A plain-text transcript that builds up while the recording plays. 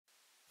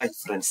Hi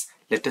friends,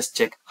 let us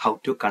check how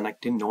to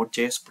connect a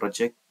Node.js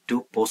project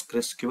to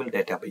PostgreSQL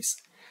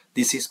database.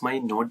 This is my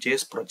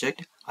Node.js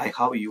project. I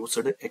have used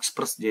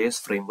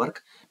Express.js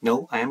framework.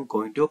 Now I am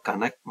going to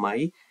connect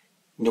my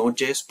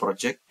Node.js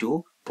project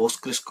to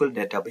PostgreSQL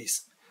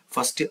database.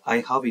 First,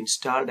 I have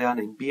installed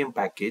an npm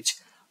package.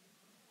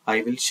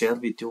 I will share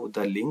with you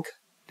the link.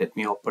 Let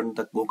me open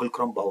the Google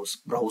Chrome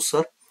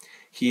browser.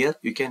 Here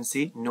you can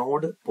see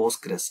node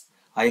postgres.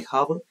 I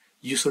have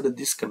used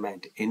this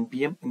command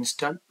npm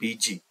install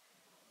pg.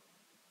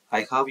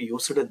 I have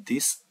used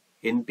this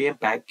npm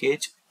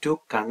package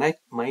to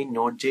connect my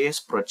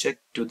Node.js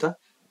project to the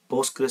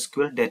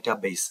PostgreSQL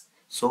database.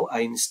 So I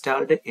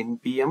installed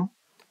npm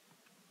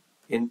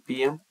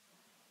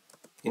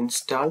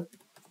install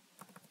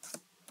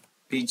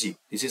pg.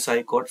 This is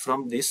I got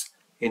from this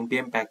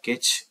npm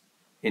package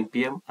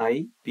npm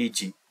I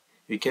pg.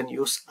 You can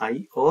use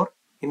I or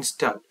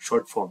install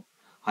short form.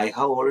 I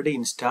have already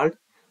installed.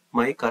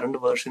 My current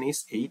version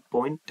is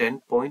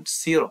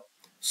 8.10.0.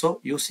 So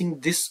using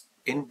this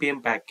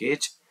npm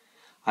package,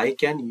 I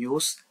can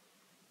use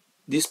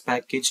this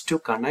package to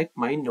connect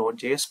my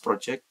Node.js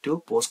project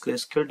to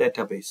PostgreSQL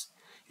database.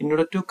 In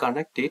order to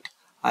connect it,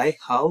 I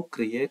have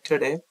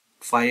created a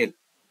file.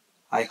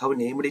 I have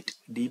named it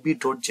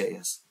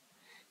db.js.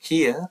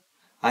 Here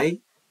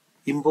I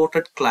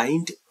imported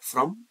client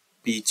from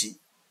pg.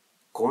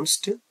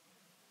 Const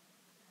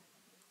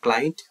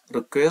client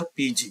require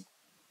pg.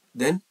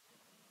 Then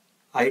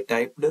I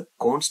typed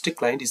const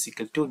client is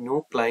equal to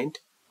new client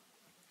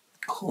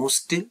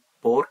host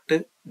port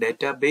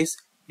database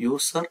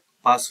user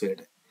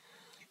password.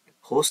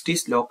 Host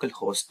is local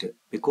host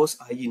because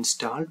I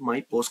installed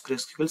my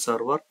PostgreSQL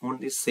server on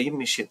this same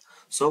machine.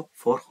 So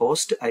for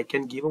host I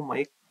can give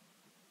my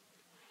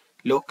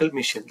local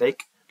machine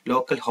like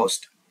local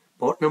host.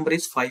 Port number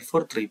is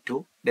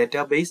 5432.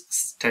 Database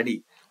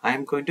study. I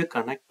am going to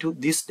connect to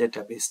this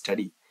database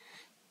study.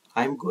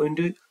 I am going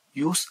to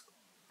use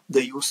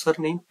the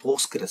username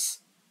Postgres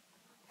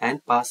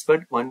and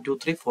password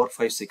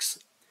 123456.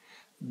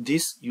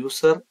 This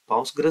user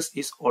Postgres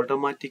is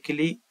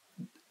automatically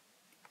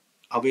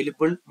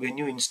available when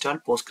you install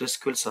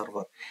PostgreSQL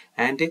server,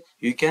 and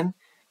you can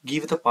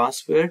give the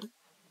password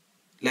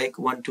like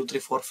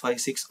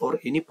 123456 or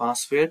any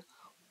password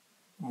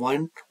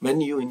when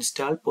you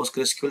install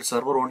PostgreSQL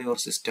server on your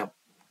system.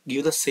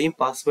 Give the same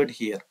password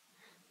here.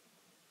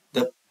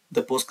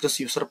 The Postgres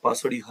user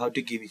password you have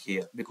to give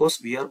here because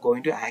we are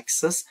going to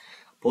access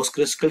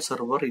PostgreSQL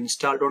server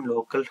installed on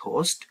local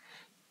host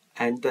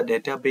and the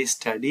database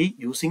study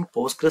using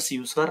Postgres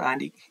user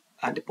and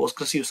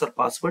Postgres user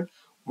password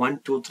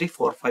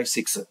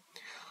 123456.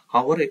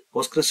 Our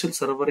PostgreSQL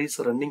server is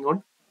running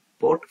on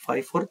port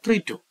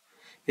 5432.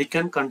 We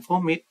can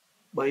confirm it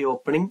by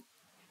opening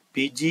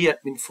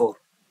pgAdmin 4.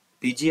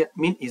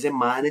 pgAdmin is a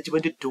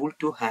management tool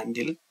to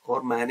handle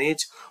or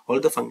manage all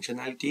the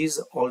functionalities,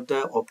 all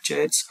the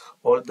objects,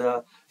 all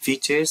the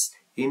features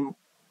in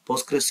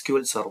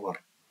PostgreSQL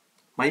server.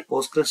 My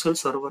PostgreSQL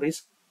server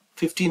is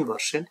 15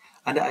 version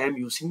and I am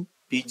using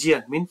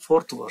pgAdmin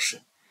 4th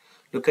version.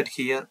 Look at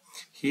here.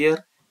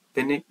 Here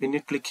when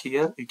you click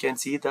here, you can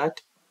see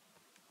that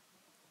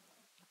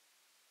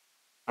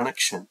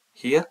connection.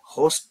 Here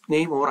host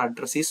name or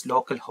address is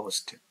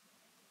localhost,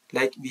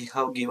 like we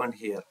have given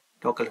here,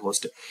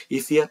 localhost.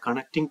 If we are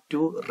connecting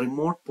to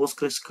remote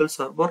PostgreSQL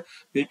server,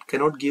 we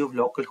cannot give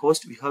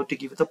localhost. We have to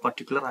give the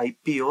particular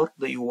IP or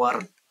the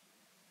URL.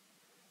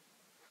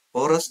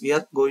 For us, we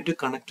are going to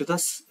connect to the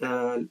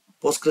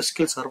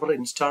PostgreSQL server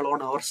installed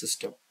on our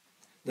system.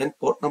 Then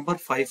port number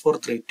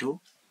 5432,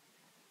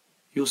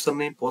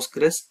 username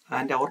Postgres,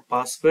 and our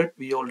password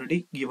we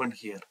already given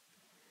here.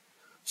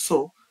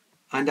 So,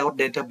 and our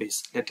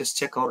database. Let us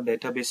check our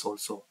database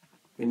also.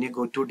 When you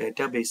go to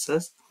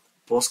databases,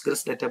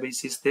 Postgres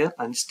database is there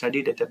and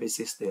study database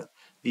is there.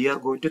 We are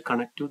going to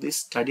connect to this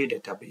study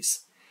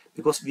database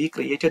because we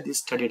created this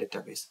study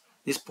database.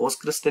 This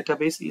Postgres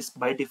database is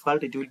by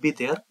default, it will be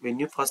there when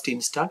you first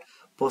install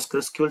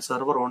PostgreSQL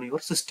server on your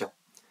system.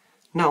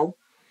 Now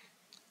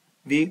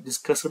we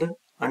discussed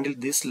until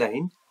this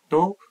line.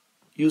 Now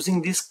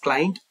using this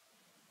client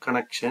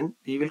connection,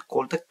 we will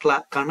call the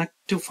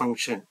connect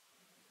function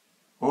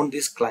on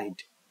this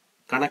client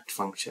connect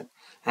function,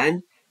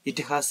 and it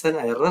has an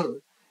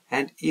error,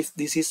 and if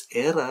this is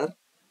error,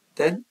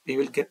 then we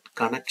will get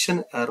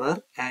connection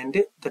error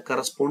and the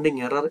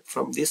corresponding error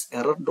from this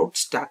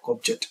error.stack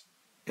object,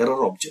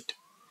 error object.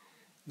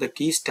 The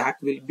key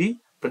stack will be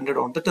printed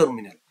on the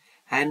terminal,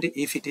 and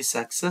if it is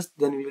success,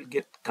 then we will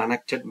get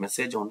connected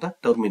message on the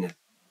terminal.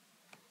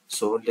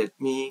 So let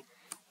me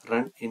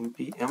run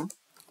npm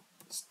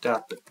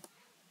start.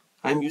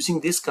 I am using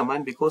this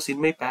command because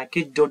in my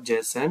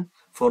package.json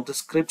for the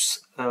scripts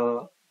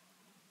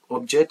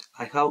object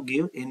I have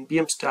give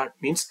npm start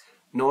means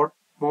node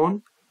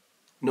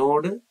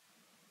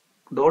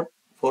dot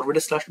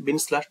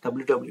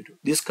 /bin/www.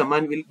 This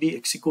command will be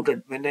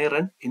executed when I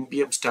run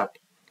npm start.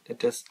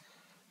 Let us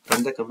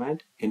run the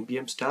command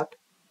npm start.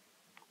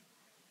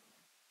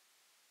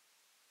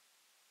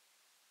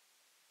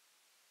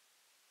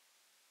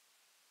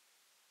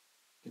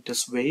 Let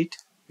us wait.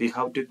 We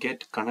have to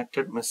get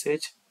connected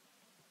message.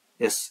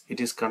 Yes, it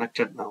is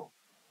connected now.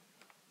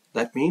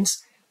 That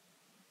means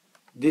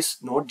this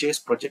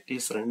Node.js project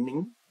is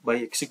running by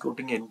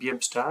executing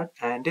npm start,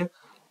 and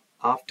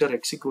after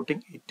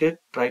executing it,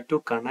 try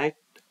to connect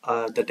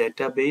the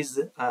database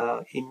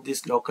in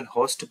this local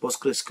host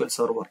postgreSQL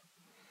server,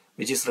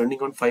 which is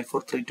running on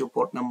 5432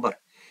 port number,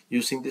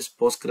 using this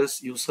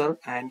postgres user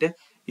and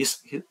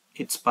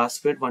its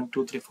password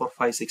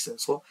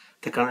 123456. So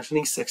the connection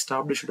is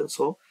established,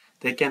 so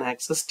they can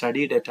access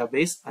study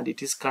database, and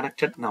it is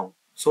connected now.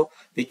 So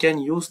we can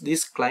use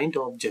this client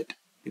object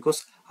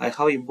because I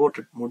have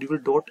imported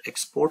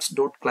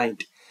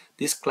module.exports.client,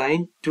 this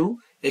client, to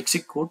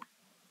execute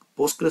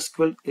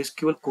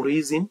PostgreSQL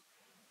queries in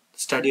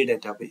study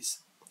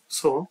database.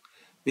 So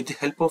with the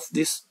help of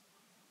this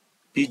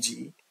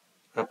pg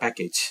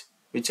package,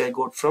 which I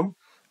got from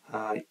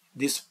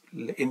this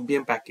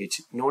npm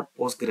package, not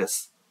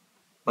postgres,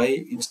 by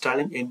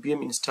installing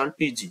npm install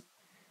pg.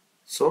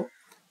 So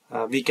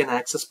we can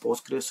access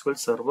PostgreSQL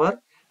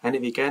server, and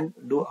we can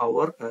do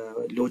our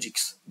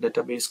logics,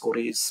 database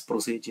queries,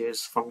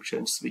 procedures,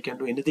 functions. We can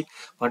do anything,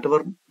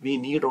 whatever we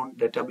need on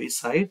database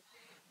side,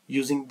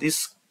 using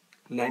this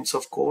lines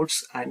of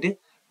codes and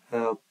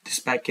this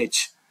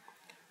package.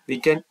 We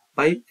can,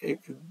 by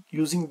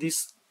using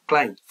this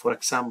client, for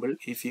example,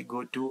 if you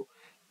go to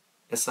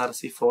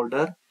src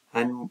folder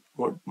and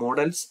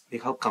models, we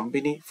have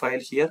company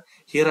file here.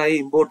 Here I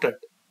imported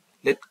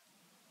let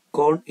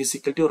con is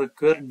equal to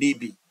require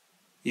db.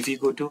 If you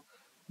go to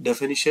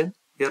definition,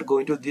 we are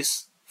going to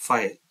this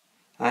file,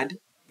 and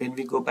when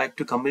we go back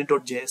to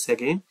company.js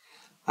again,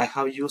 I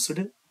have used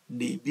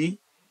db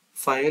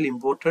file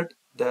imported.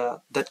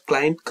 That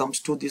client comes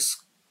to this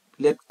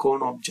let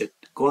con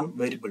object, con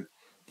variable.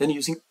 Then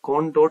using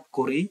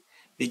con.query,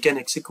 we can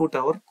execute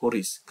our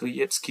queries,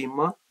 create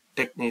schema,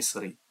 tech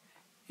nursery.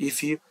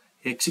 If you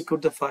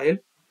execute the file,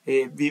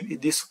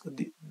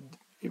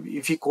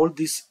 if you call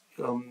this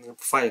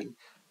file,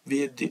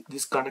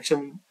 this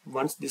connection,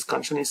 once this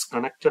connection is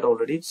connected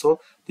already, so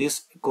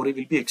this query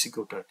will be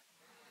executed.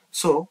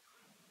 So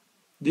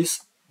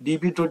this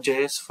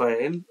db.js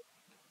file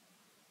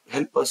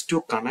help us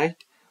to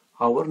connect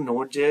our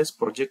Node.js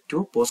project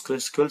to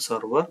PostgreSQL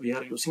server. We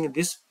are using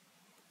this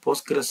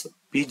Postgres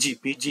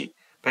pg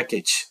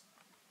package.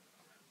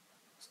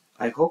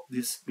 I hope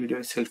this video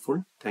is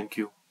helpful. Thank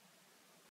you.